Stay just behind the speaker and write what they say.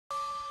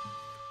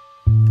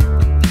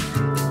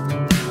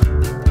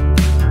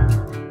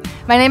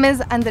My name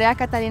is Andrea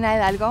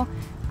Hidalgo.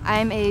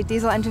 I'm a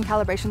diesel engine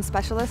calibration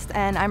specialist,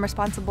 and I'm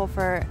responsible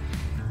for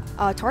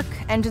torque,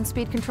 engine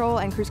speed control,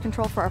 and cruise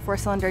control for our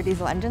 4-cylinder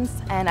diesel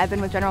engines, and I've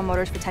been with General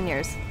Motors for 10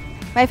 years.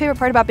 My favorite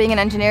part about being an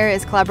engineer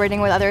is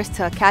collaborating with others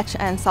to catch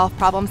and solve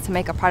problems to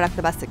make a product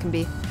the best it can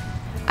be.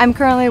 I'm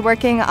currently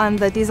working on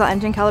the diesel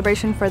engine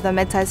calibration for the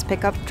midsize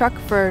pickup truck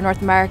for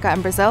North America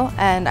and Brazil,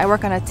 and I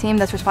work on a team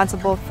that's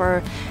responsible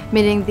for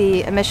meeting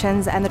the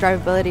emissions and the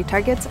drivability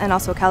targets and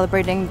also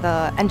calibrating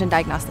the engine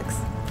diagnostics.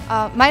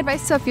 My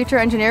advice to a future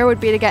engineer would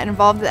be to get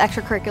involved with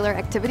extracurricular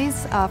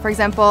activities. For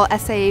example,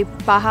 SAE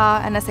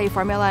Baja and SAE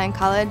Formula in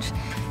college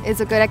is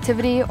a good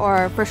activity,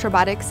 or FIRST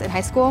Robotics in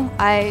high school.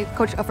 I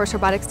coach a FIRST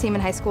Robotics team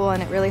in high school,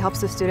 and it really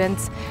helps the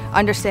students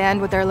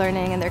understand what they're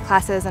learning in their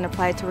classes and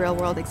apply it to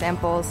real-world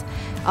examples.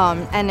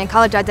 And in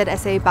college I did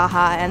SAE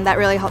Baja, and that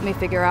really helped me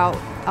figure out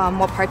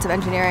what parts of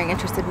engineering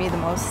interested me the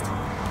most.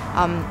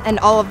 And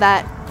all of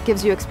that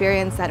gives you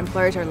experience that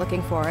employers are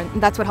looking for,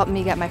 and that's what helped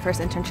me get my first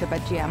internship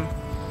at GM.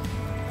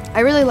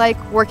 I really like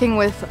working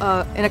with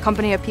in a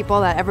company of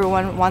people that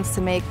everyone wants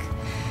to make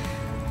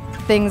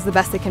things the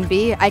best it can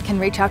be. I can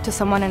reach out to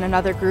someone in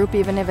another group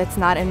even if it's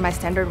not in my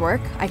standard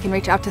work. I can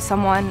reach out to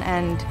someone,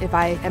 and if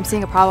I am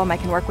seeing a problem, I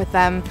can work with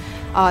them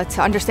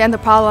to understand the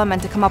problem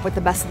and to come up with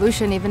the best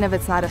solution even if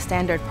it's not a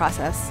standard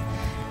process.